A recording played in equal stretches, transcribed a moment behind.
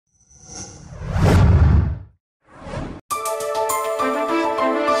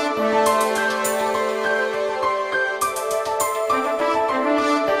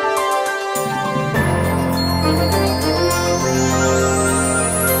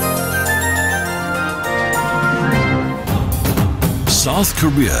South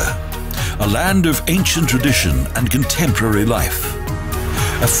Korea, a land of ancient tradition and contemporary life.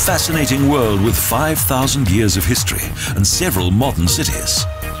 A fascinating world with 5,000 years of history and several modern cities.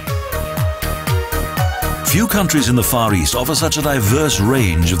 Few countries in the Far East offer such a diverse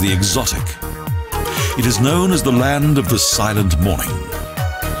range of the exotic. It is known as the land of the silent morning.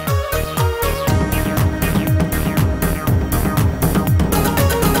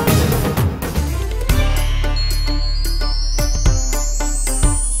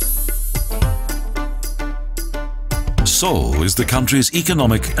 Seoul is the country's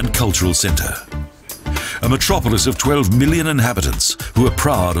economic and cultural center. A metropolis of 12 million inhabitants who are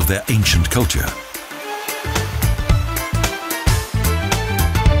proud of their ancient culture.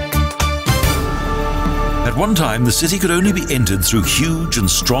 At one time, the city could only be entered through huge and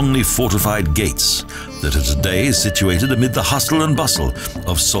strongly fortified gates that are today situated amid the hustle and bustle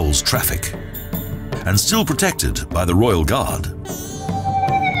of Seoul's traffic, and still protected by the Royal Guard.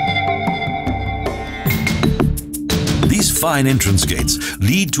 These fine entrance gates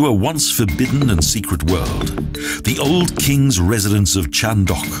lead to a once forbidden and secret world, the old king's residence of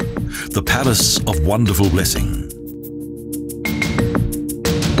Chandok, the Palace of Wonderful Blessing.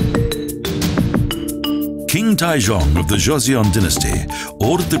 King Taejong of the Joseon Dynasty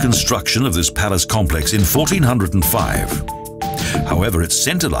ordered the construction of this palace complex in 1405. However, its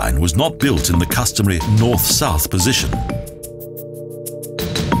center line was not built in the customary north-south position.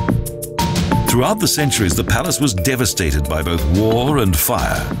 Throughout the centuries, the palace was devastated by both war and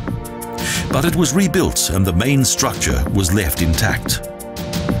fire. But it was rebuilt and the main structure was left intact.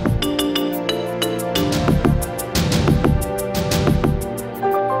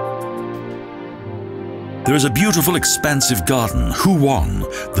 There is a beautiful expansive garden, Suwon,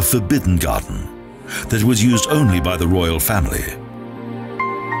 the Forbidden Garden, that was used only by the royal family.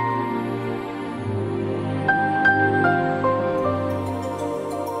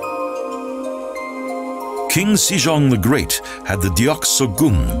 King Sejong the Great had the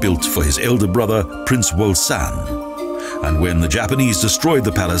Deoksogung built for his elder brother, Prince Wolsan, and when the Japanese destroyed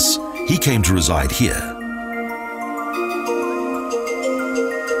the palace, he came to reside here.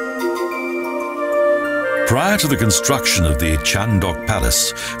 Prior to the construction of the Chandok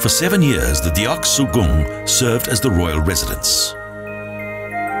Palace, for 7 years the Deoksogung served as the royal residence.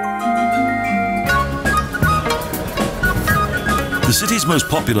 The city's most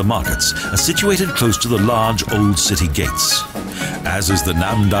popular markets are situated close to the large old city gates, as is the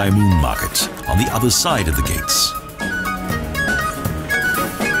Namdaemun market on the other side of the gates.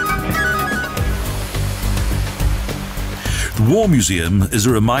 The War Museum is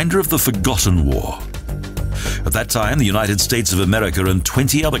a reminder of the forgotten war. At that time, the United States of America and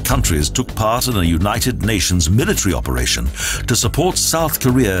 20 other countries took part in a United Nations military operation to support South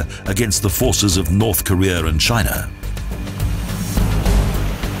Korea against the forces of North Korea and China.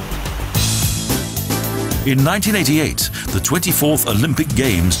 In 1988, the 24th Olympic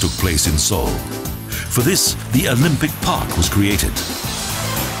Games took place in Seoul. For this, the Olympic Park was created.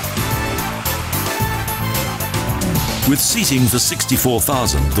 With seating for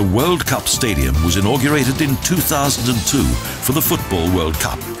 64,000, the World Cup Stadium was inaugurated in 2002 for the Football World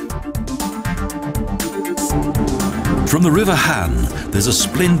Cup. From the River Han, there's a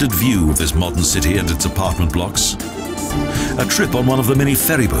splendid view of this modern city and its apartment blocks. A trip on one of the many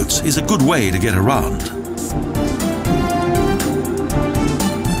ferry boats is a good way to get around.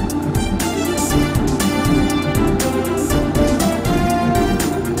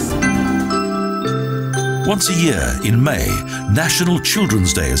 Once a year, in May, National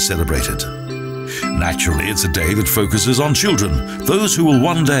Children's Day is celebrated. Naturally, it's a day that focuses on children, those who will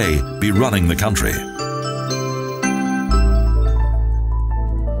one day be running the country.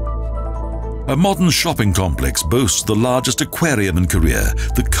 A modern shopping complex boasts the largest aquarium in Korea,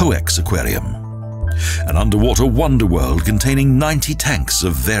 the Coex Aquarium, an underwater wonder world containing 90 tanks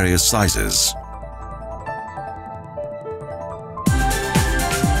of various sizes.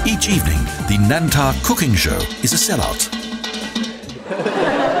 Each evening, the Nanta cooking show is a sellout.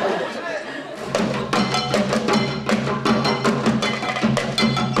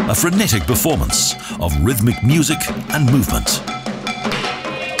 A frenetic performance of rhythmic music and movement.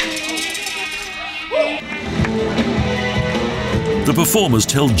 The performers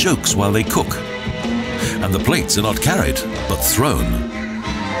tell jokes while they cook, and the plates are not carried, but thrown.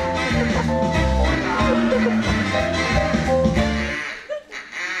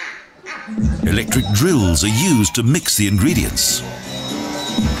 Electric drills are used to mix the ingredients.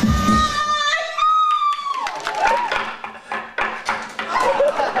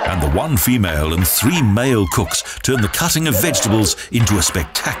 And the one female and 3 male cooks turn the cutting of vegetables into a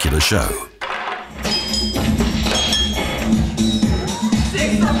spectacular show.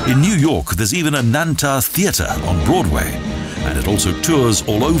 In New York, there's even a Nanta Theatre on Broadway, and it also tours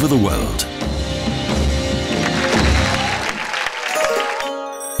all over the world.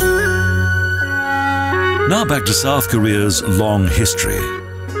 Now back to South Korea's long history.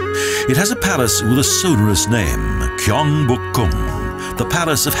 It has a palace with a sonorous name, Gyeongbokgung, the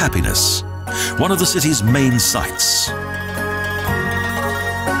Palace of Happiness, one of the city's main sights.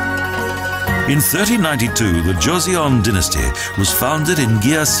 In 1392, the Joseon Dynasty was founded in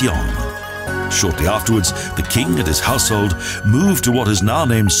Gaya-Seon. Shortly afterwards, the king and his household moved to what is now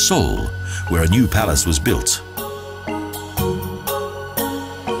named Seoul, where a new palace was built.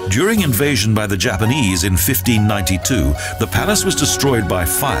 During invasion by the Japanese in 1592, the palace was destroyed by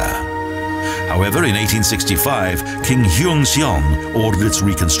fire. However, in 1865, King Hwaseong ordered its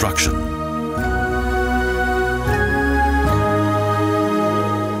reconstruction.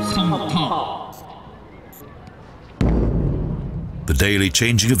 The daily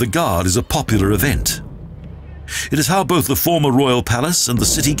changing of the guard is a popular event. It is how both the former royal palace and the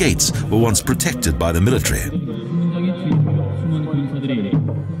city gates were once protected by the military.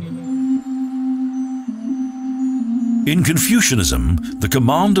 In Confucianism, the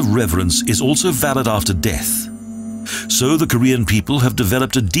command of reverence is also valid after death. So the Korean people have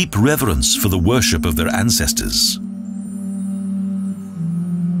developed a deep reverence for the worship of their ancestors.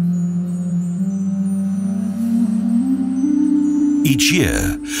 Each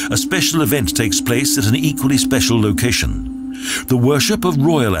year, a special event takes place at an equally special location, the worship of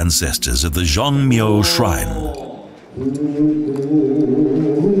royal ancestors at the Jeongmyo Shrine.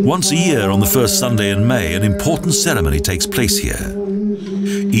 Once a year on the first Sunday in May, an important ceremony takes place here.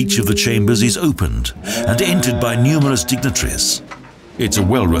 Each of the chambers is opened and entered by numerous dignitaries. It's a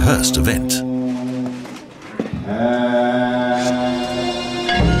well-rehearsed event.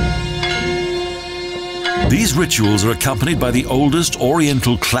 These rituals are accompanied by the oldest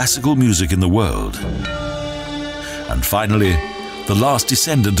Oriental classical music in the world. And finally, the last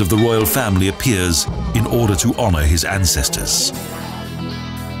descendant of the royal family appears in order to honor his ancestors.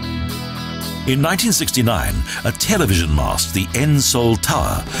 In 1969, a television mast, the Seoul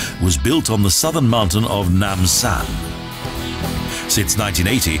Tower, was built on the southern mountain of Namsan. Since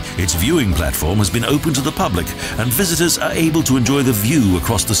 1980, its viewing platform has been open to the public, and visitors are able to enjoy the view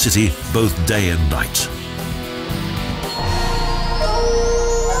across the city both day and night.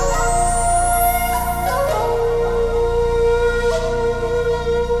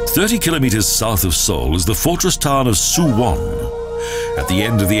 "30 kilometers south of Seoul is the fortress town of Suwon. At the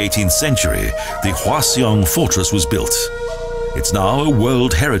end of the 18th century, the Hwaseong Fortress was built. It's now a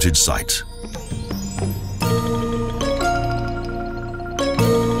World Heritage Site.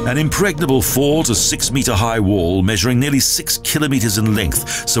 An impregnable 4 to 6 meter high wall measuring nearly 6 kilometers in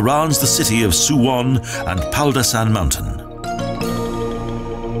length surrounds the city of Suwon and Paldasan Mountain.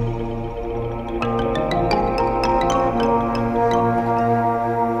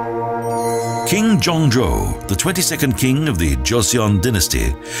 King Kyong Ju, the 22nd king of the Joseon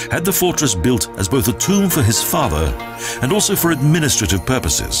Dynasty, had the fortress built as both a tomb for his father and also for administrative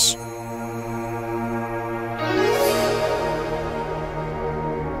purposes.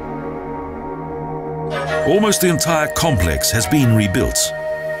 Almost the entire complex has been rebuilt.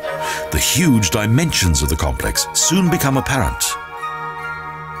 The huge dimensions of the complex soon become apparent.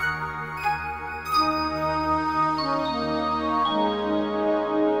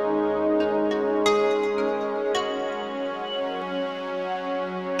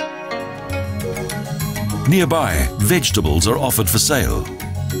 Nearby, vegetables are offered for sale,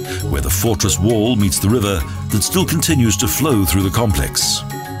 where the fortress wall meets the river that still continues to flow through the complex.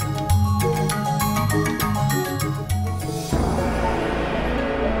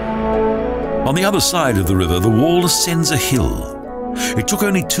 On the other side of the river, the wall ascends a hill. It took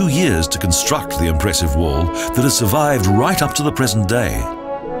only 2 years to construct the impressive wall that has survived right up to the present day.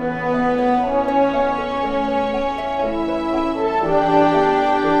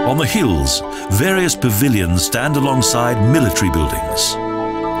 On the hills, various pavilions stand alongside military buildings.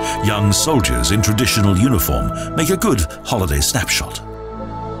 Young soldiers in traditional uniform make a good holiday snapshot.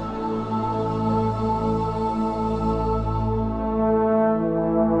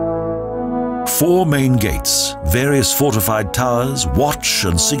 Four main gates, various fortified towers, watch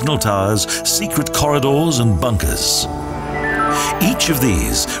and signal towers, secret corridors and bunkers. Each of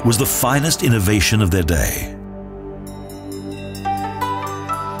these was the finest innovation of their day.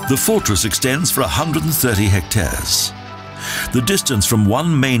 The fortress extends for 130 hectares. The distance from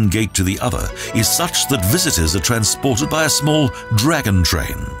one main gate to the other is such that visitors are transported by a small dragon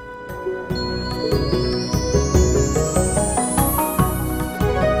train.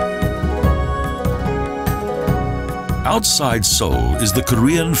 Outside Seoul is the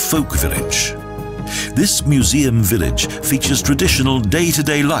Korean folk village. This museum village features traditional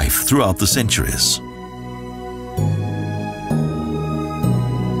day-to-day life throughout the centuries.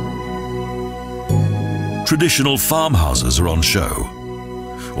 Traditional farmhouses are on show.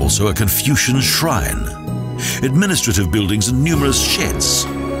 Also a Confucian shrine, administrative buildings and numerous sheds.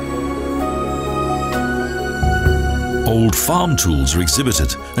 Old farm tools are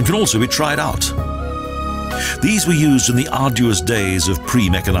exhibited and can also be tried out. These were used in the arduous days of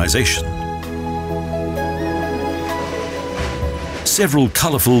pre-mechanization. Several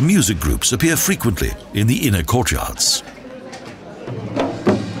colourful music groups appear frequently in the inner courtyards.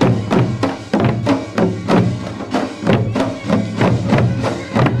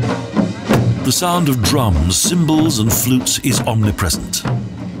 The sound of drums, cymbals and flutes is omnipresent.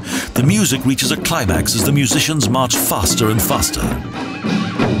 The music reaches a climax as the musicians march faster and faster.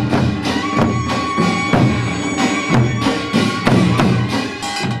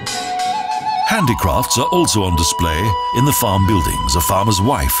 Handicrafts are also on display in the farm buildings. A farmer's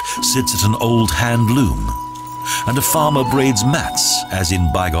wife sits at an old hand loom, and a farmer braids mats as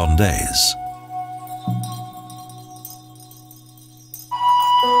in bygone days.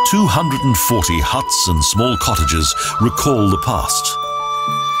 240 huts and small cottages recall the past.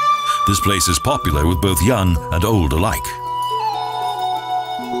 This place is popular with both young and old alike.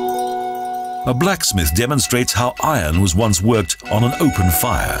 A blacksmith demonstrates how iron was once worked on an open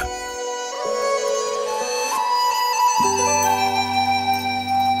fire.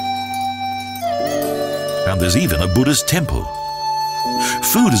 And there's even a Buddhist temple.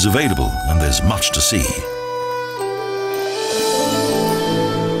 Food is available and there's much to see.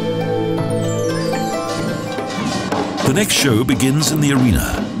 The next show begins in the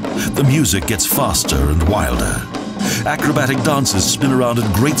arena. The music gets faster and wilder. Acrobatic dancers spin around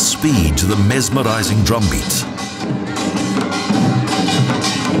at great speed to the mesmerizing drumbeat.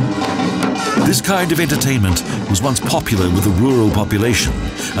 This kind of entertainment was once popular with the rural population,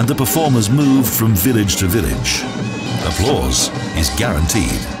 and the performers moved from village to village. Applause is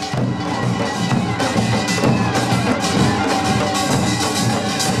guaranteed.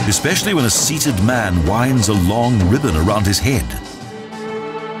 Especially when a seated man winds a long ribbon around his head.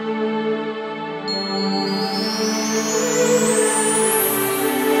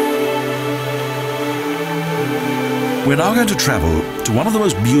 We're now going to travel to one of the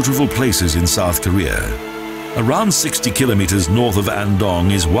most beautiful places in South Korea. Around 60 kilometers north of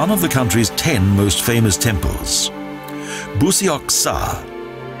Andong is one of the country's 10 most famous temples, Buseok-sa.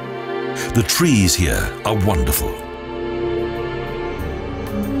 The trees here are wonderful.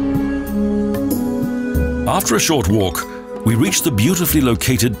 After a short walk, we reach the beautifully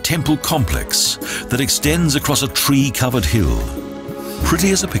located temple complex that extends across a tree-covered hill.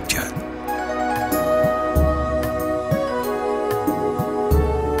 Pretty as a picture.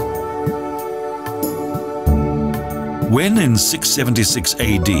 When in 676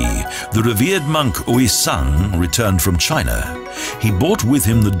 AD, the revered monk Hwaseong returned from China, he brought with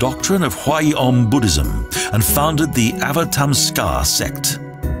him the doctrine of Hwaseong Buddhism and founded the Avatamsaka sect.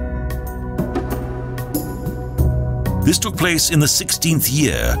 This took place in the 16th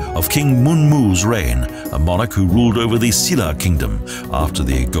year of King Munmu's reign, a monarch who ruled over the Silla Kingdom after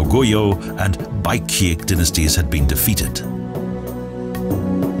the Goguryeo and Baekje dynasties had been defeated.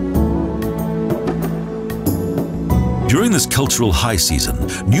 During this cultural high season,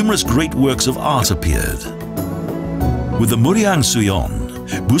 numerous great works of art appeared. With the Muryang Suwon,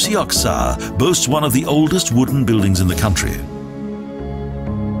 Buseok-sa boasts one of the oldest wooden buildings in the country.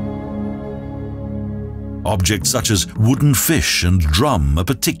 Objects such as wooden fish and drum are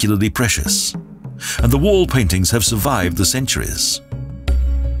particularly precious, and the wall paintings have survived the centuries.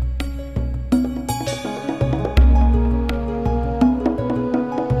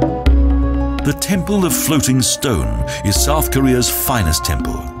 The Temple of Floating Stone is South Korea's finest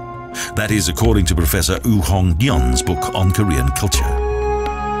temple. That is according to Professor Woo Hong-gyun's book on Korean culture.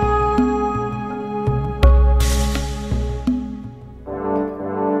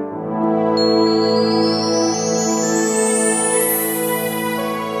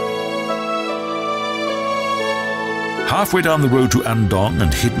 Halfway down the road to Andong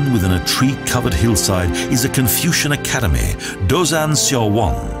and hidden within a tree-covered hillside is a Confucian academy,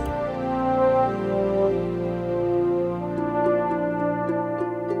 Suwon.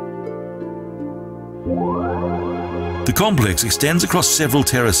 The complex extends across several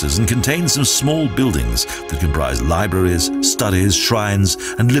terraces and contains some small buildings that comprise libraries, studies, shrines,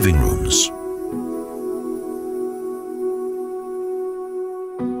 and living rooms.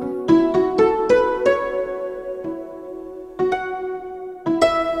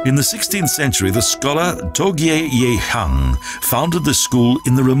 In the 16th century, the scholar Togye Ye-hang founded the school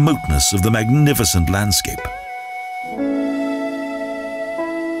in the remoteness of the magnificent landscape.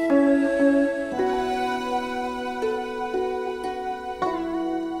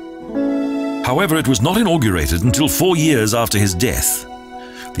 However, it was not inaugurated until 4 years after his death.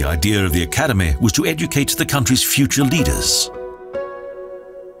 The idea of the academy was to educate the country's future leaders.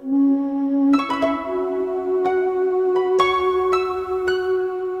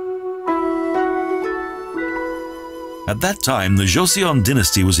 At that time, the Joseon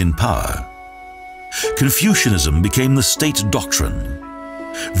Dynasty was in power. Confucianism became the state doctrine.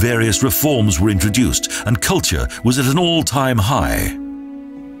 Various reforms were introduced, and culture was at an all-time high.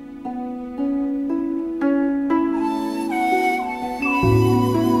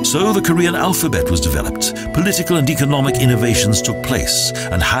 So the Korean alphabet was developed, political and economic innovations took place,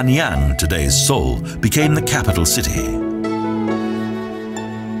 and Hanyang, today's Seoul, became the capital city.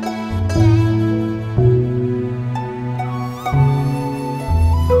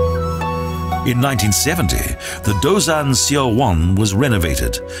 In 1970, the Dosan Suwon was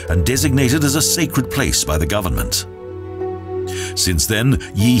renovated and designated as a sacred place by the government. Since then,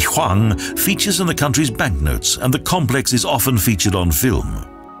 Yi Hwang features in the country's banknotes, and the complex is often featured on film.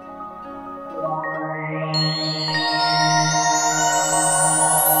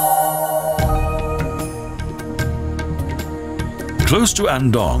 Close to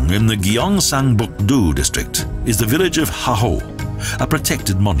Andong, in the Gyeongsangbuk-do district, is the village of Haho, a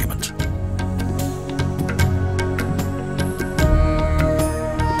protected monument.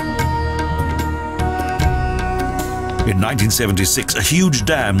 In 1976, a huge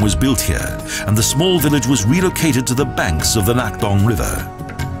dam was built here, and the small village was relocated to the banks of the Nakdong River.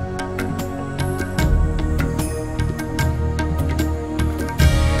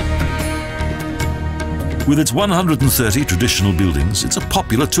 With its 130 traditional buildings, it's a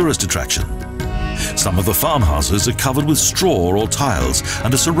popular tourist attraction. Some of the farmhouses are covered with straw or tiles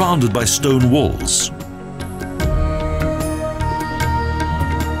and are surrounded by stone walls.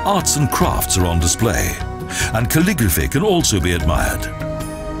 Arts and crafts are on display, and calligraphy can also be admired.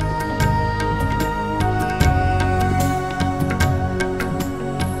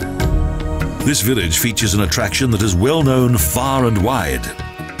 This village features an attraction that is well known far and wide.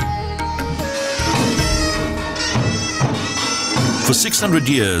 For 600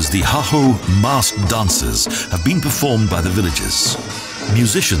 years, the Haho masked dances have been performed by the villagers.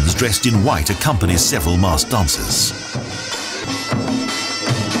 Musicians dressed in white accompany several masked dances.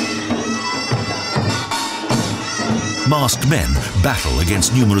 Masked men battle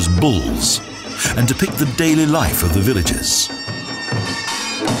against numerous bulls and depict the daily life of the villagers.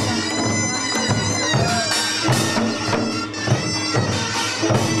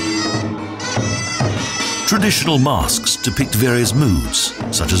 Traditional masks depict various moods,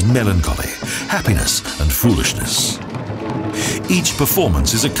 such as melancholy, happiness, and foolishness. Each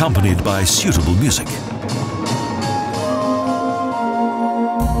performance is accompanied by suitable music.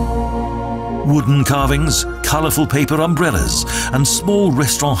 Wooden carvings, colourful paper umbrellas, and small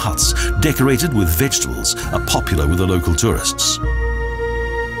restaurant huts decorated with vegetables are popular with the local tourists.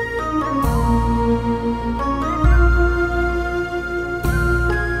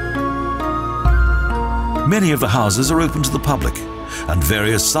 Many of the houses are open to the public, and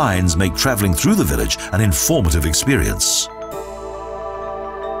various signs make travelling through the village an informative experience.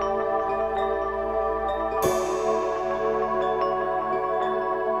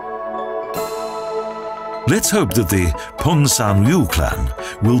 Let's hope that the Pongsan-ryu clan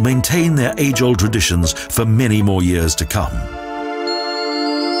will maintain their age-old traditions for many more years to come.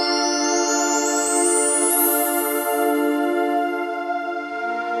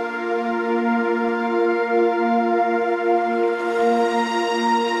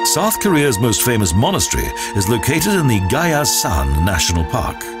 South Korea's most famous monastery is located in the Gaya-San National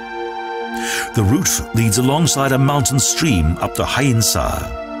Park. The route leads alongside a mountain stream up the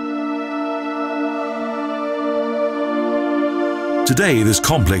Hwaseong. Today, this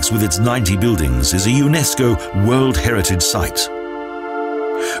complex with its 90 buildings is a UNESCO World Heritage Site.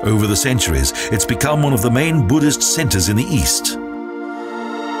 Over the centuries, it's become one of the main Buddhist centers in the East.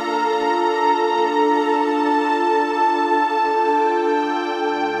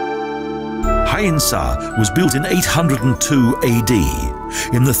 Hwaseong was built in 802 AD,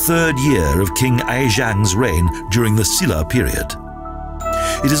 in the 3rd year of King Aizhang's reign during the Silla period.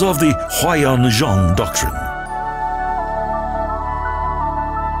 It is of the Hwayeonjong doctrine.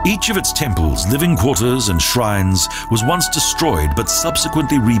 Each of its temples, living quarters, and shrines was once destroyed but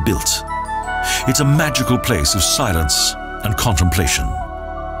subsequently rebuilt. It's a magical place of silence and contemplation.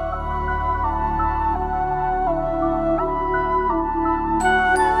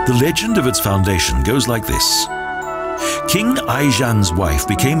 The legend of its foundation goes like this. King Aizhang's wife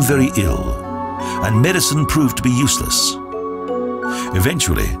became very ill, and medicine proved to be useless.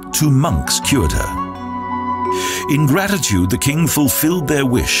 Eventually, 2 monks cured her. In gratitude, the king fulfilled their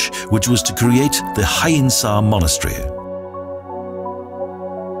wish, which was to create the Hainsa monastery.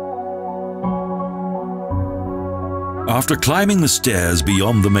 After climbing the stairs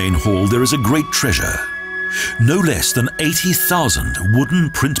beyond the main hall, there is a great treasure. No less than 80,000 wooden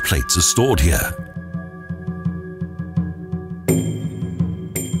print plates are stored here.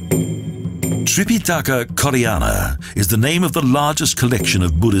 Tripitaka Koreana is the name of the largest collection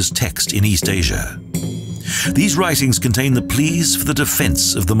of Buddhist text in East Asia. These writings contain the pleas for the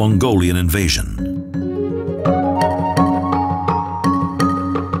defense of the Mongolian invasion.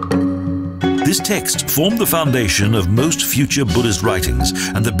 This text formed the foundation of most future Buddhist writings,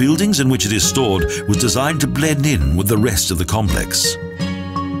 and the buildings in which it is stored was designed to blend in with the rest of the complex.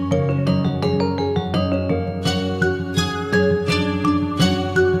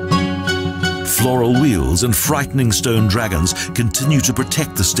 Floral wheels and frightening stone dragons continue to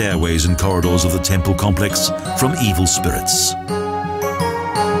protect the stairways and corridors of the temple complex from evil spirits.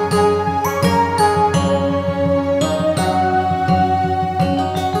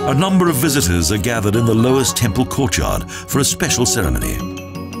 A number of visitors are gathered in the lowest temple courtyard for a special ceremony.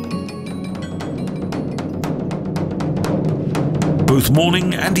 Both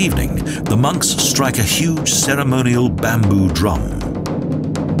morning and evening, the monks strike a huge ceremonial bamboo drum.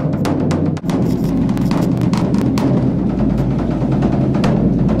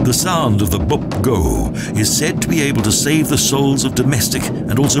 The sound of the bup go is said to be able to save the souls of domestic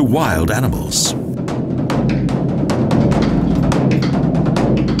and also wild animals.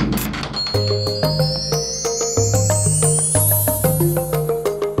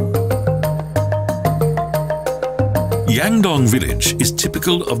 Yangdong village is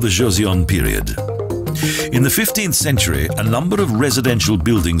typical of the Joseon period. In the 15th century, a number of residential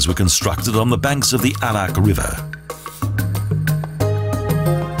buildings were constructed on the banks of the Alak River.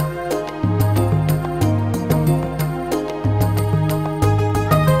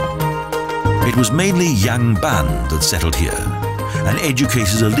 It was mainly Yangban that settled here, an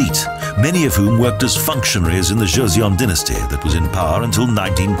educated elite, many of whom worked as functionaries in the Joseon Dynasty that was in power until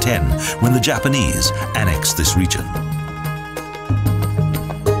 1910, when the Japanese annexed this region.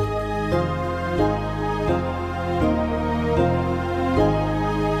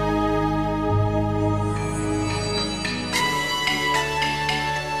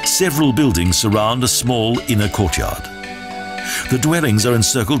 Several buildings surround a small inner courtyard. The dwellings are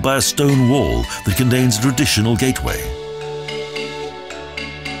encircled by a stone wall that contains a traditional gateway.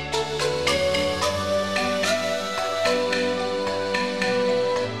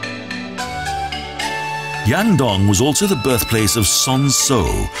 Yangdong was also the birthplace of Sun So,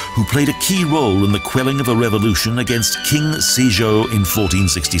 who played a key role in the quelling of a revolution against King Sezhou in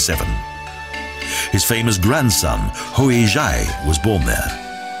 1467. His famous grandson, Huizhai, was born there.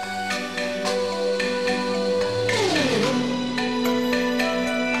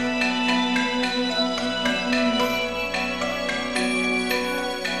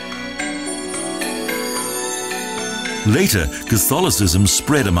 Later, Catholicism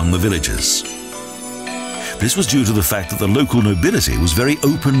spread among the villagers. This was due to the fact that the local nobility was very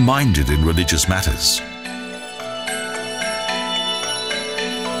open-minded in religious matters.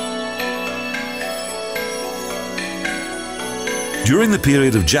 During the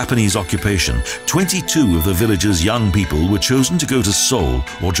period of Japanese occupation, 22 of the village's young people were chosen to go to Seoul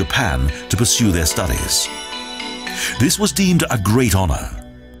or Japan to pursue their studies. This was deemed a great honor.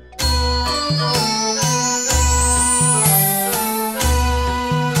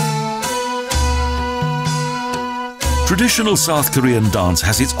 Traditional South Korean dance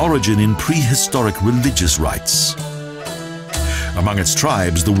has its origin in prehistoric religious rites. Among its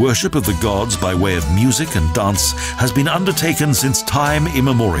tribes, the worship of the gods by way of music and dance has been undertaken since time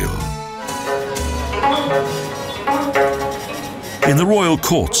immemorial. In the royal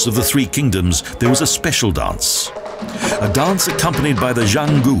courts of the three kingdoms, there was a special dance. A dance accompanied by the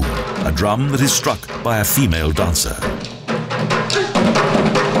jangu, a drum that is struck by a female dancer.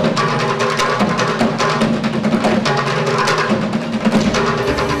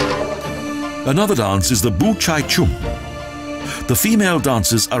 Another dance is the Bu Chai Chum. The female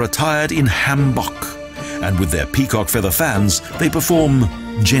dancers are attired in hanbok, and with their peacock feather fans, they perform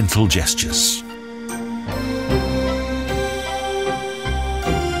gentle gestures.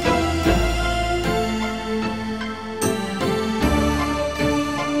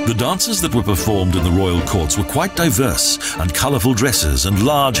 The dances that were performed in the royal courts were quite diverse, and colourful dresses and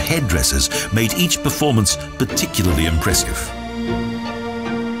large headdresses made each performance particularly impressive.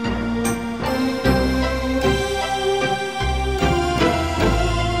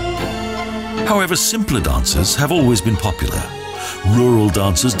 However, simpler dances have always been popular. Rural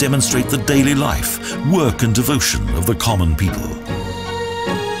dances demonstrate the daily life, work and devotion of the common people.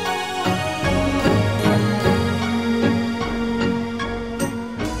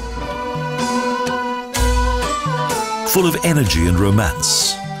 Full of energy and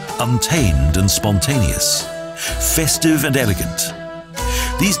romance, untamed and spontaneous, festive and elegant,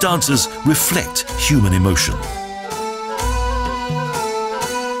 these dances reflect human emotion.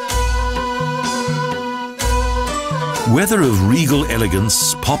 Whether of regal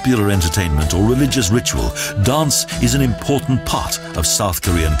elegance, popular entertainment or religious ritual, dance is an important part of South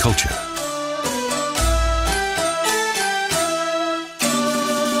Korean culture.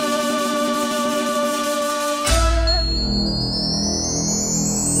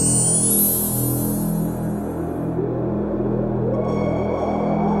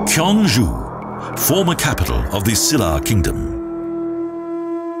 Kyong Ju, former capital of the Silla Kingdom.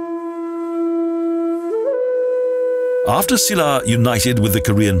 After Silla united with the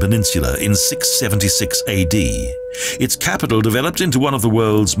Korean peninsula in 676 AD, its capital developed into one of the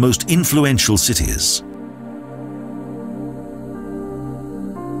world's most influential cities.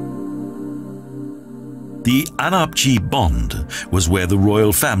 The Anapchi Bond was where the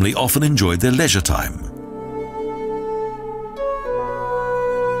royal family often enjoyed their leisure time.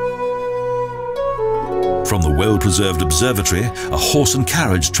 From the well-preserved observatory, a horse and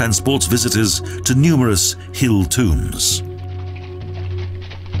carriage transports visitors to numerous hill tombs.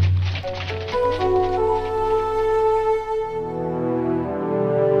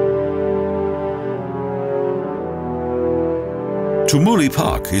 Tumuli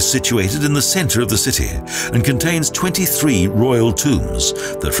Park is situated in the center of the city and contains 23 royal tombs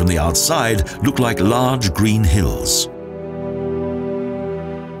that from the outside look like large green hills.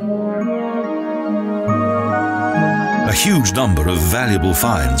 A huge number of valuable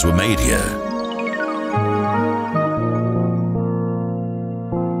finds were made here.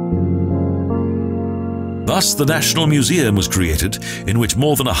 Thus, the National Museum was created, in which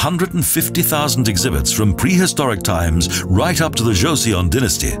more than 150,000 exhibits from prehistoric times right up to the Joseon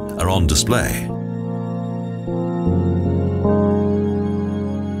Dynasty are on display.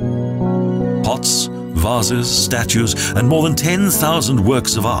 Pots, vases, statues, and more than 10,000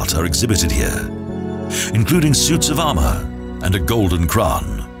 works of art are exhibited here, including suits of armor and a golden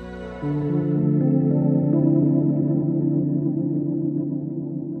crown.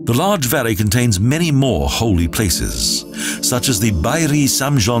 The large valley contains many more holy places, such as the Bairi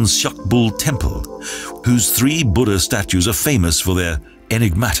Samjeon Seokbul Temple, whose 3 Buddha statues are famous for their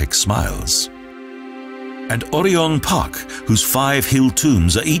enigmatic smiles, and Orion Park, whose 5 hill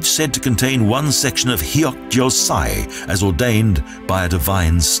tombs are each said to contain one section of Hyok Sai as ordained by a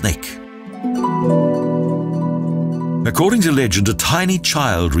divine snake. According to legend, a tiny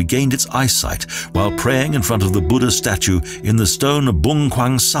child regained its eyesight while praying in front of the Buddha statue in the stone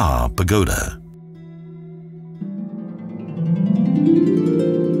Bungkwang Sa pagoda.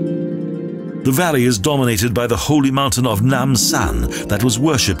 The valley is dominated by the holy mountain of Nam San that was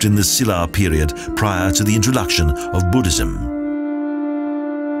worshipped in the Silla period prior to the introduction of Buddhism.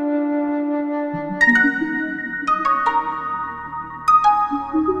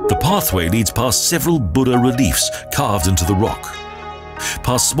 The pathway leads past several Buddha reliefs carved into the rock,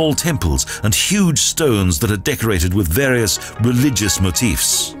 past small temples and huge stones that are decorated with various religious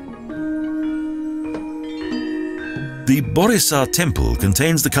motifs. The Borisa Temple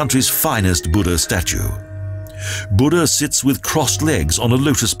contains the country's finest Buddha statue. Buddha sits with crossed legs on a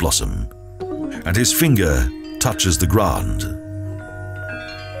lotus blossom, and his finger touches the ground.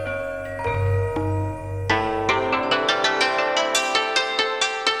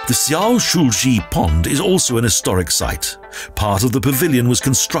 The Xiao Shulji Pond is also an historic site. Part of the pavilion was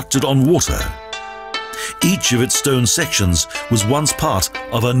constructed on water. Each of its stone sections was once part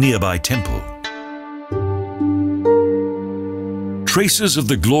of a nearby temple. Traces of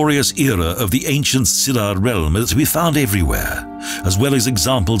the glorious era of the ancient Silla realm are to be found everywhere, as well as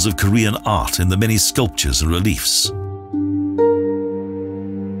examples of Korean art in the many sculptures and reliefs.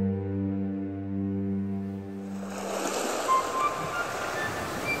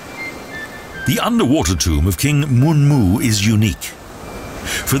 The underwater tomb of King Munmu is unique.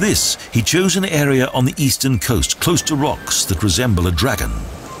 For this, he chose an area on the eastern coast close to rocks that resemble a dragon.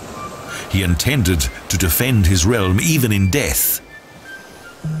 He intended to defend his realm even in death.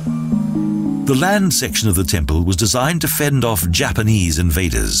 The land section of the temple was designed to fend off Japanese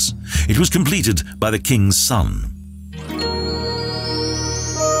invaders. It was completed by the king's son.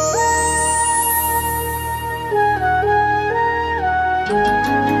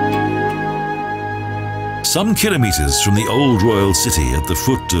 Some kilometres from the old royal city at the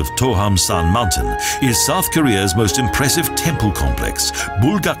foot of Tohamsan Mountain is South Korea's most impressive temple complex,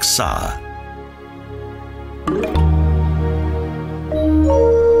 Bulgaksa.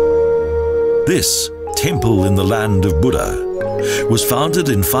 This temple in the land of Buddha was founded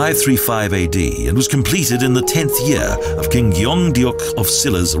in 535 AD and was completed in the 10th year of King Kyong Ju of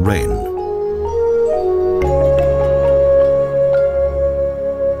Silla's reign.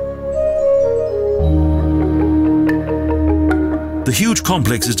 The huge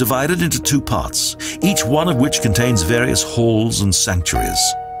complex is divided into two parts, each one of which contains various halls and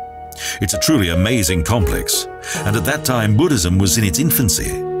sanctuaries. It's a truly amazing complex, and at that time Buddhism was in its infancy.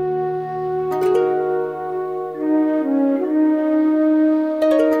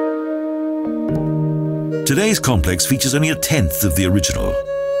 Today's complex features only a tenth of the original.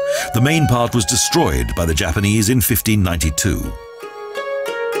 The main part was destroyed by the Japanese in 1592.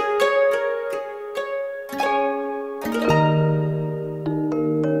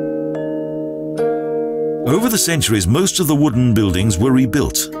 Over the centuries, most of the wooden buildings were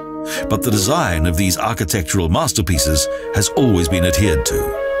rebuilt, but the design of these architectural masterpieces has always been adhered to.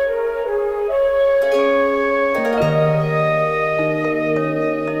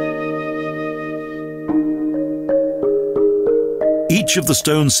 Each of the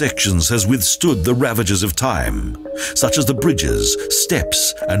stone sections has withstood the ravages of time, such as the bridges,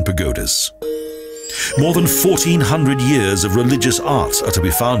 steps, and pagodas. More than 1,400 years of religious art are to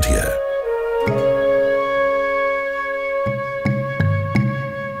be found here.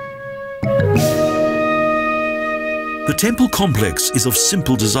 The temple complex is of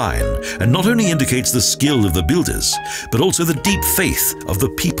simple design and not only indicates the skill of the builders, but also the deep faith of the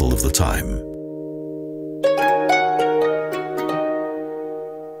people of the time.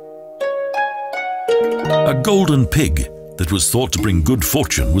 A golden pig that was thought to bring good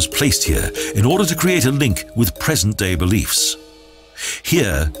fortune was placed here in order to create a link with present-day beliefs.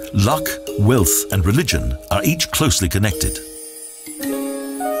 Here, luck, wealth, and religion are each closely connected.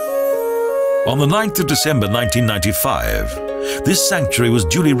 On the 9th of December 1995, this sanctuary was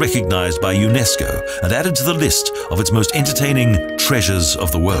duly recognized by UNESCO and added to the list of its most entertaining treasures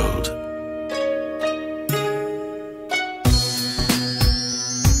of the world.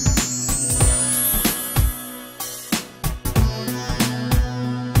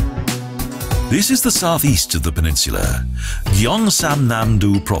 This is the southeast of the peninsula,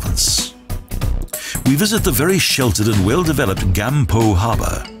 Gyeongsang-namdo province. We visit the very sheltered and well-developed Gampo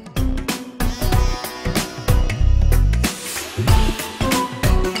harbour.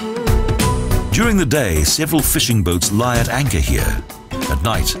 During the day, several fishing boats lie at anchor here. At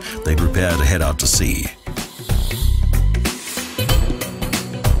night, they prepare to head out to sea.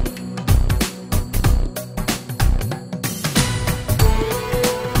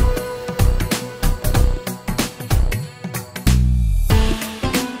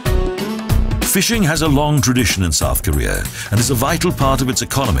 Fishing has a long tradition in South Korea and is a vital part of its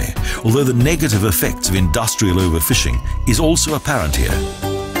economy, although the negative effects of industrial overfishing is also apparent here.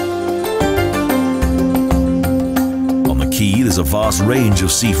 On the quay, there's a vast range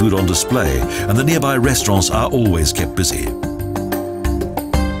of seafood on display, and the nearby restaurants are always kept busy.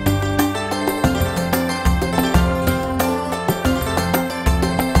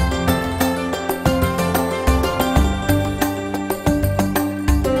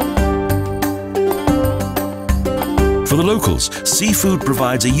 For the locals, seafood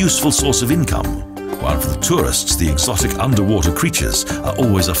provides a useful source of income, while for the tourists, the exotic underwater creatures are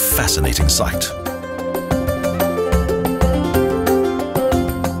always a fascinating sight.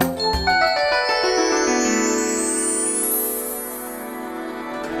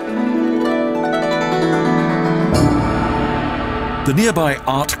 The nearby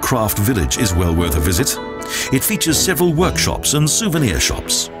art craft village is well worth a visit. It features several workshops and souvenir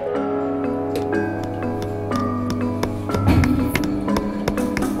shops.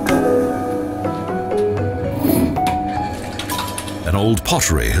 An old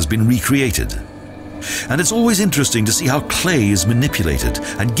pottery has been recreated, and it's always interesting to see how clay is manipulated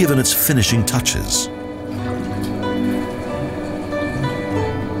and given its finishing touches.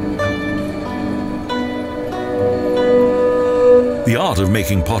 The art of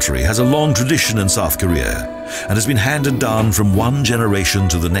making pottery has a long tradition in South Korea and has been handed down from one generation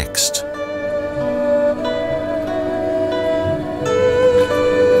to the next.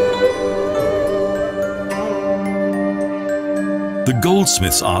 The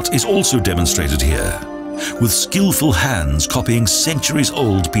goldsmith's art is also demonstrated here, with skillful hands copying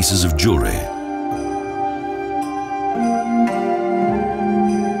centuries-old pieces of jewelry.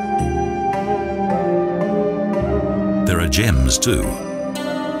 There are gems too.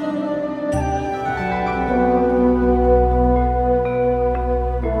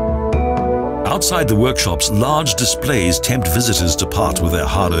 Outside the workshops, large displays tempt visitors to part with their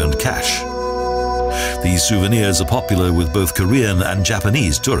hard-earned cash. These souvenirs are popular with both Korean and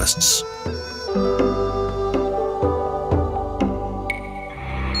Japanese tourists.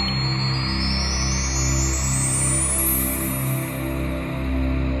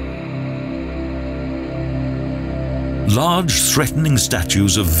 Large, threatening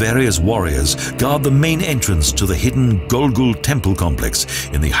statues of various warriors guard the main entrance to the hidden Golgul temple complex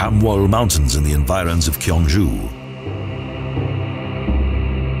in the Hamwol Mountains in the environs of Kyong Ju.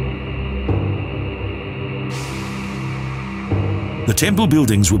 The temple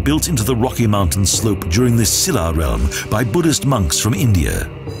buildings were built into the Rocky Mountain slope during the Silla realm by Buddhist monks from India.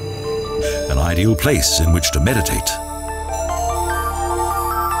 An ideal place in which to meditate.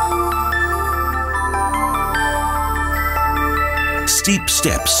 Steep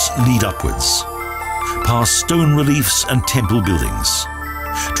steps lead upwards, past stone reliefs and temple buildings,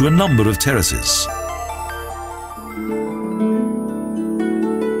 to a number of terraces.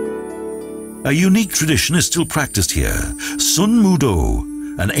 A unique tradition is still practiced here, Sun Mudo,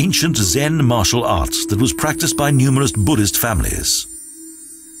 an ancient Zen martial art that was practiced by numerous Buddhist families.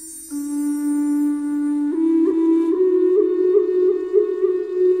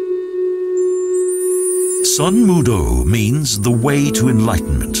 Sun Mudo means the way to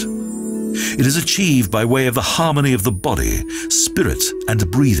enlightenment. It is achieved by way of the harmony of the body, spirit,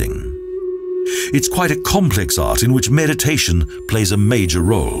 and breathing. It's quite a complex art in which meditation plays a major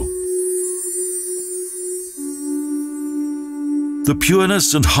role. The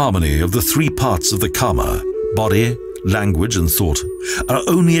pureness and harmony of the three parts of the karma, body, language, and thought, are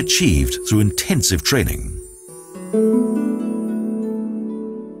only achieved through intensive training.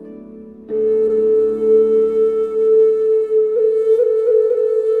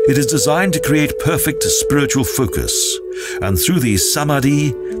 It is designed to create perfect spiritual focus, and through these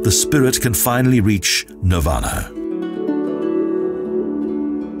samadhi, the spirit can finally reach nirvana.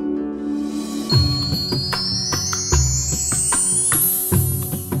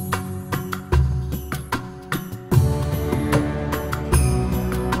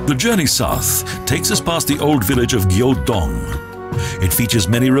 The journey south takes us past the old village of Gyeodong. It features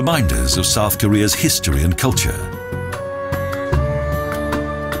many reminders of South Korea's history and culture.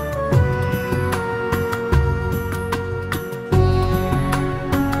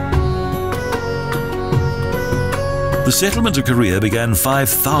 The settlement of Korea began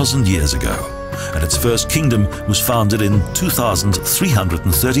 5,000 years ago, and its first kingdom was founded in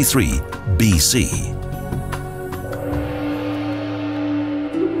 2333 BC.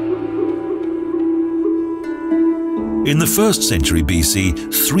 In the 1st century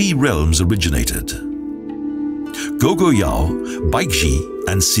BC, 3 realms originated: Goguryeo, Baekje,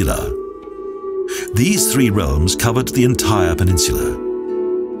 and Silla. These 3 realms covered the entire peninsula.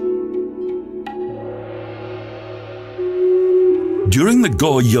 During the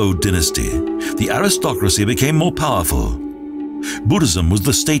Goryeo dynasty, the aristocracy became more powerful. Buddhism was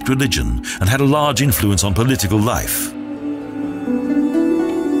the state religion and had a large influence on political life.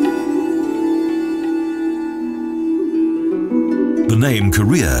 The name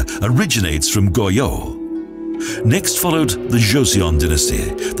Korea originates from Goryeo. Next followed the Joseon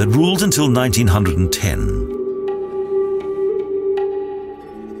Dynasty that ruled until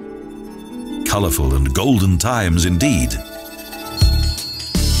 1910. Colorful and golden times indeed.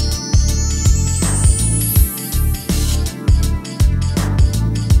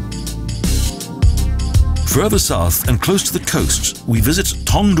 Further south and close to the coast, we visit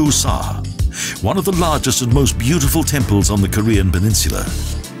Tongdo-sa, one of the largest and most beautiful temples on the Korean peninsula.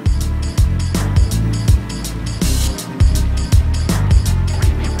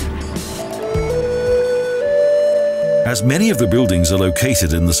 As many of the buildings are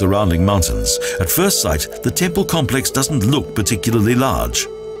located in the surrounding mountains, at first sight the temple complex doesn't look particularly large.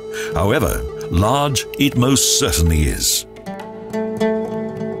 However, large it most certainly is.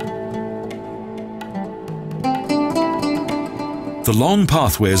 The long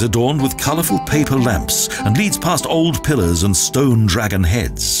pathway is adorned with colorful paper lamps and leads past old pillars and stone dragon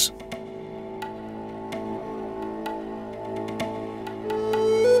heads.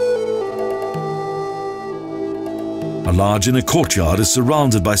 A large inner courtyard is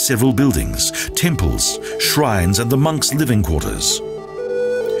surrounded by several buildings, temples, shrines, and the monks' living quarters.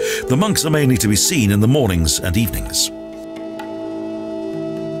 The monks are mainly to be seen in the mornings and evenings.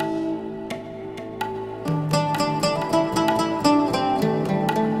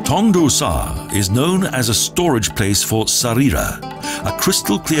 Tongdo-sa is known as a storage place for sarira, a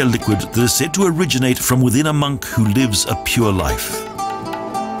crystal clear liquid that is said to originate from within a monk who lives a pure life.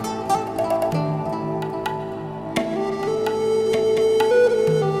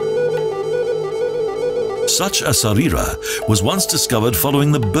 Such a sarira was once discovered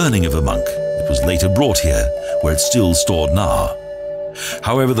following the burning of a monk. It was later brought here, where it's still stored now.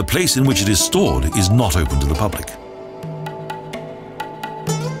 However, the place in which it is stored is not open to the public.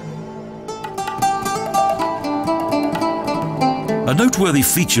 A noteworthy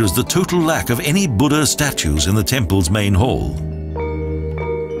feature is the total lack of any Buddha statues in the temple's main hall.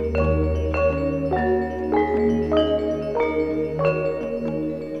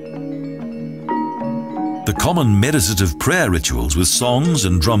 The common meditative prayer rituals with songs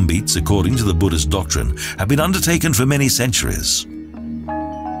and drum beats according to the Buddhist doctrine have been undertaken for many centuries.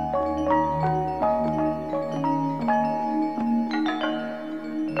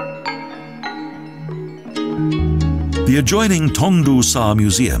 The adjoining Tongdo-sa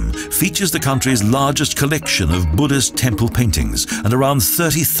Museum features the country's largest collection of Buddhist temple paintings and around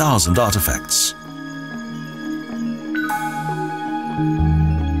 30,000 artifacts.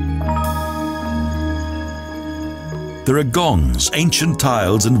 There are gongs, ancient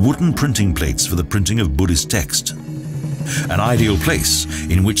tiles and wooden printing plates for the printing of Buddhist text. An ideal place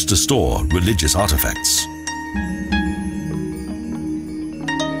in which to store religious artifacts.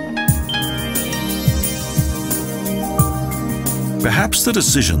 Perhaps the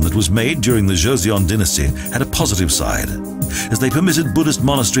decision that was made during the Joseon Dynasty had a positive side, as they permitted Buddhist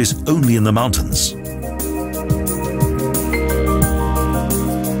monasteries only in the mountains.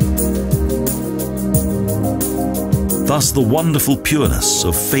 Thus, the wonderful pureness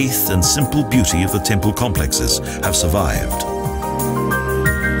of faith and simple beauty of the temple complexes have survived.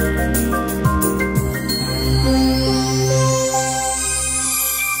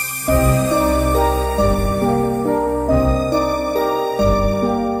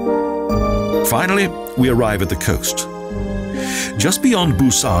 Finally, we arrive at the coast. Just beyond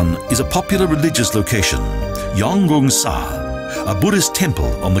Busan is a popular religious location, Yonggong-sa, a Buddhist temple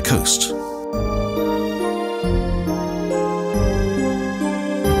on the coast.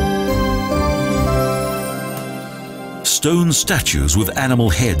 Stone statues with animal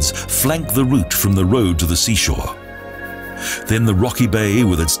heads flank the route from the road to the seashore. Then the rocky bay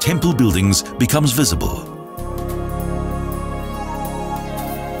with its temple buildings becomes visible.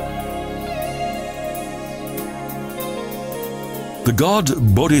 The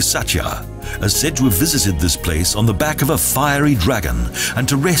god Bodhisattva is said to have visited this place on the back of a fiery dragon and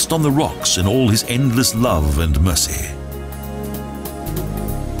to rest on the rocks in all his endless love and mercy.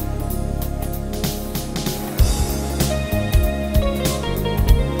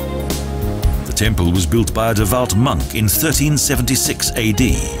 The temple was built by a devout monk in 1376 AD.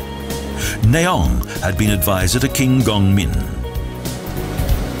 Neong had been advisor to King Gongmin.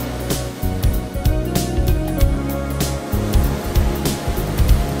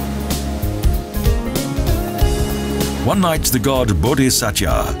 One night the god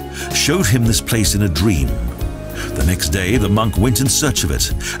Bodhisattva showed him this place in a dream. The next day the monk went in search of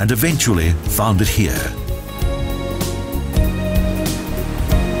it and eventually found it here.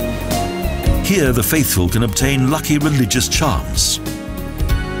 Here the faithful can obtain lucky religious charms.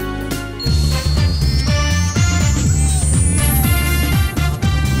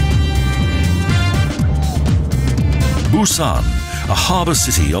 Busan, a harbour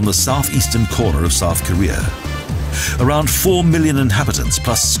city on the southeastern corner of South Korea. Around 4 million inhabitants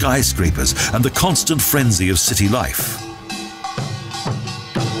plus skyscrapers and the constant frenzy of city life.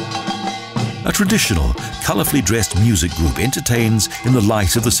 A traditional, colourfully dressed music group entertains in the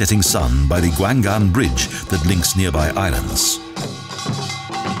light of the setting sun by the Gwangan Bridge that links nearby islands.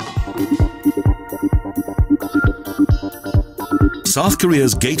 South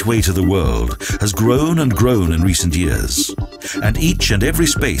Korea's gateway to the world has grown and grown in recent years, and each and every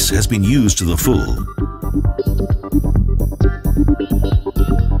space has been used to the full.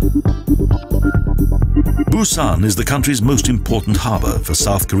 Busan is the country's most important harbour for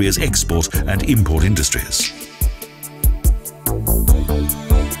South Korea's export and import industries.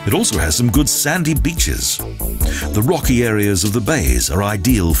 It also has some good sandy beaches. The rocky areas of the bays are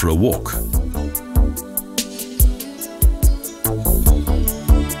ideal for a walk.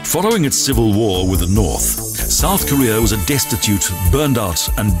 Following its civil war with the North, South Korea was a destitute, burned out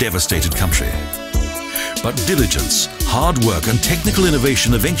and devastated country. But diligence, hard work and technical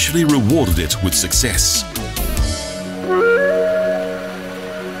innovation eventually rewarded it with success.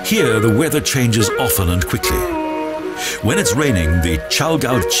 Here the weather changes often and quickly. When it's raining, the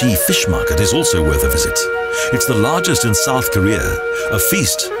Chalgao-chi fish market is also worth a visit. It's the largest in South Korea, a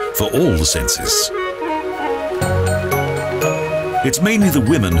feast for all the senses. It's mainly the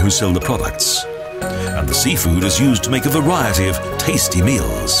women who sell the products, and the seafood is used to make a variety of tasty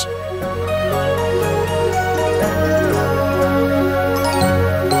meals.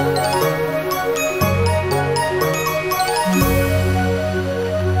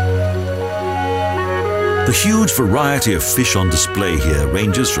 The huge variety of fish on display here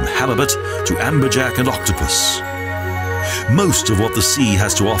ranges from halibut to amberjack and octopus. Most of what the sea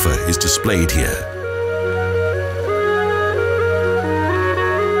has to offer is displayed here.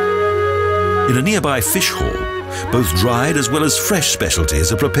 In a nearby fish hall, both dried as well as fresh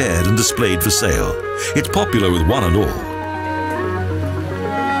specialties are prepared and displayed for sale. It's popular with one and all.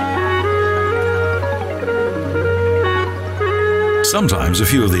 Sometimes a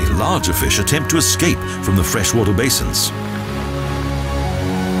few of the larger fish attempt to escape from the freshwater basins.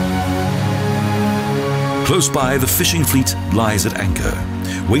 Close by, the fishing fleet lies at anchor,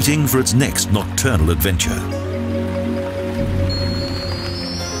 waiting for its next nocturnal adventure.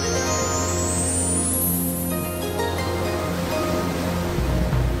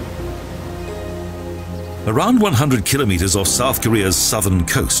 Around 100 kilometers off South Korea's southern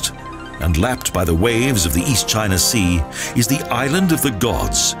coast, and lapped by the waves of the East China Sea, is the Island of the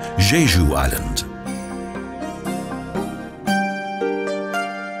Gods, Jeju Island.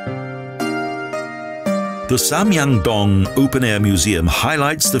 The Samyangdong Open-Air Museum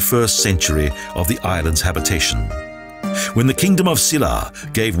highlights the first century of the island's habitation, when the kingdom of Silla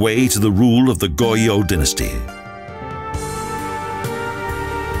gave way to the rule of the Goryeo dynasty.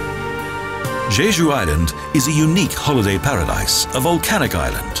 Jeju Island is a unique holiday paradise, a volcanic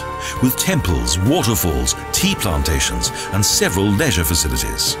island, with temples, waterfalls, tea plantations, and several leisure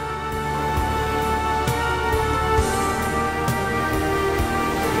facilities.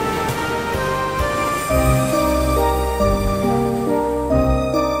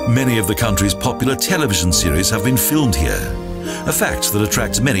 Many of the country's popular television series have been filmed here, a fact that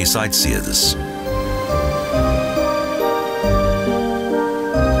attracts many sightseers.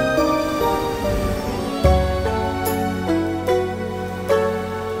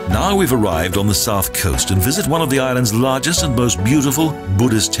 Now we've arrived on the south coast and visit one of the island's largest and most beautiful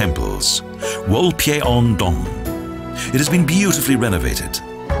Buddhist temples, Wolpyeong-dong. It has been beautifully renovated.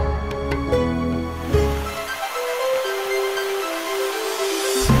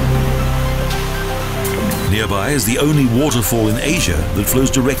 Nearby is the only waterfall in Asia that flows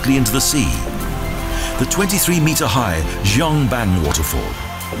directly into the sea, the 23-meter-high Gyeongbang waterfall.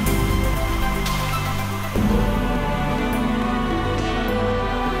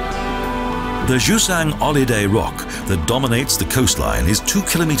 The Jusang Holiday Rock that dominates the coastline is 2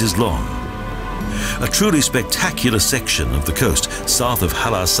 kilometers long, a truly spectacular section of the coast south of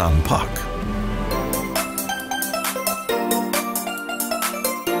Hwaseong Park.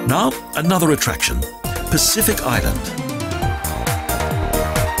 Now, another attraction, Pacific Island.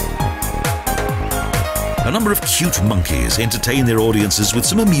 A number of cute monkeys entertain their audiences with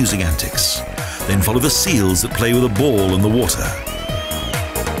some amusing antics. Then follow the seals that play with a ball in the water.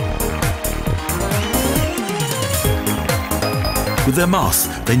 With their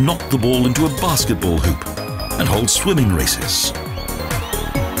mouth, they knock the ball into a basketball hoop and hold swimming races.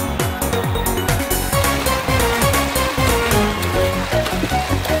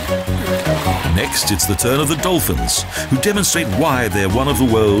 Next, it's the turn of the dolphins, who demonstrate why they're one of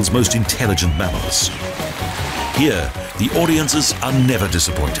the world's most intelligent mammals. Here, the audiences are never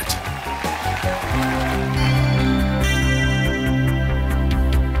disappointed.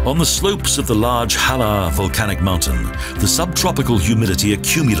 On the slopes of the large Hala volcanic mountain, the subtropical humidity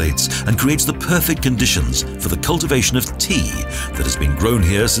accumulates and creates the perfect conditions for the cultivation of tea that has been grown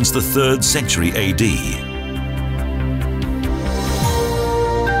here since the 3rd century AD.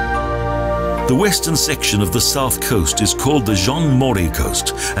 The western section of the south coast is called the Jeonmori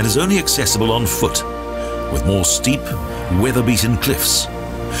Coast and is only accessible on foot, with more steep, weather-beaten cliffs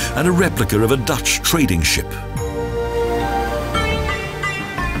and a replica of a Dutch trading ship.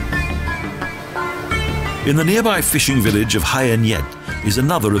 In the nearby fishing village of Hyenyet is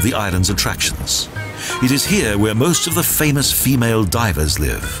another of the island's attractions. It is here where most of the famous female divers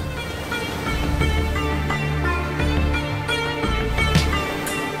live.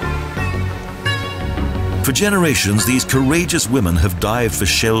 For generations, these courageous women have dived for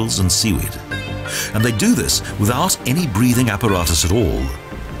shells and seaweed, and they do this without any breathing apparatus at all.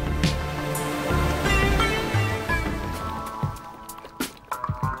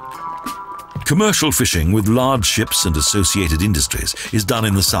 Commercial fishing with large ships and associated industries is done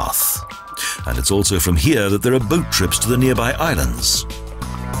in the south, and it's also from here that there are boat trips to the nearby islands.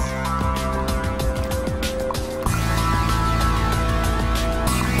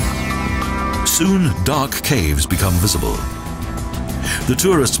 Soon, dark caves become visible. The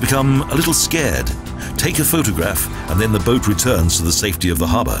tourists become a little scared, take a photograph, and then the boat returns to the safety of the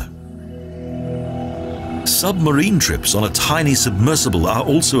harbor. Submarine trips on a tiny submersible are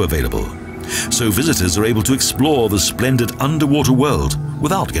also available, so visitors are able to explore the splendid underwater world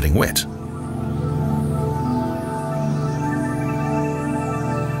without getting wet.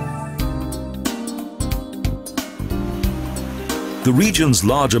 The region's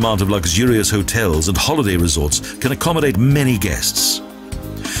large amount of luxurious hotels and holiday resorts can accommodate many guests.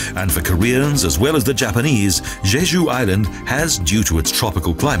 And for Koreans as well as the Japanese, Jeju Island has, due to its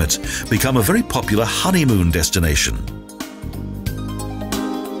tropical climate, become a very popular honeymoon destination.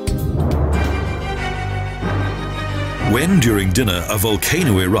 When during dinner a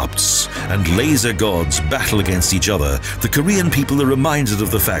volcano erupts and laser gods battle against each other, the Korean people are reminded of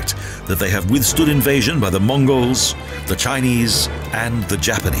the fact that they have withstood invasion by the Mongols, the Chinese, and the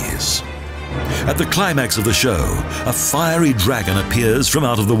Japanese. At the climax of the show, a fiery dragon appears from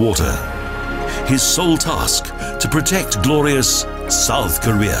out of the water. His sole task, to protect glorious South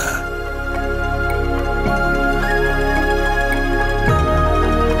Korea.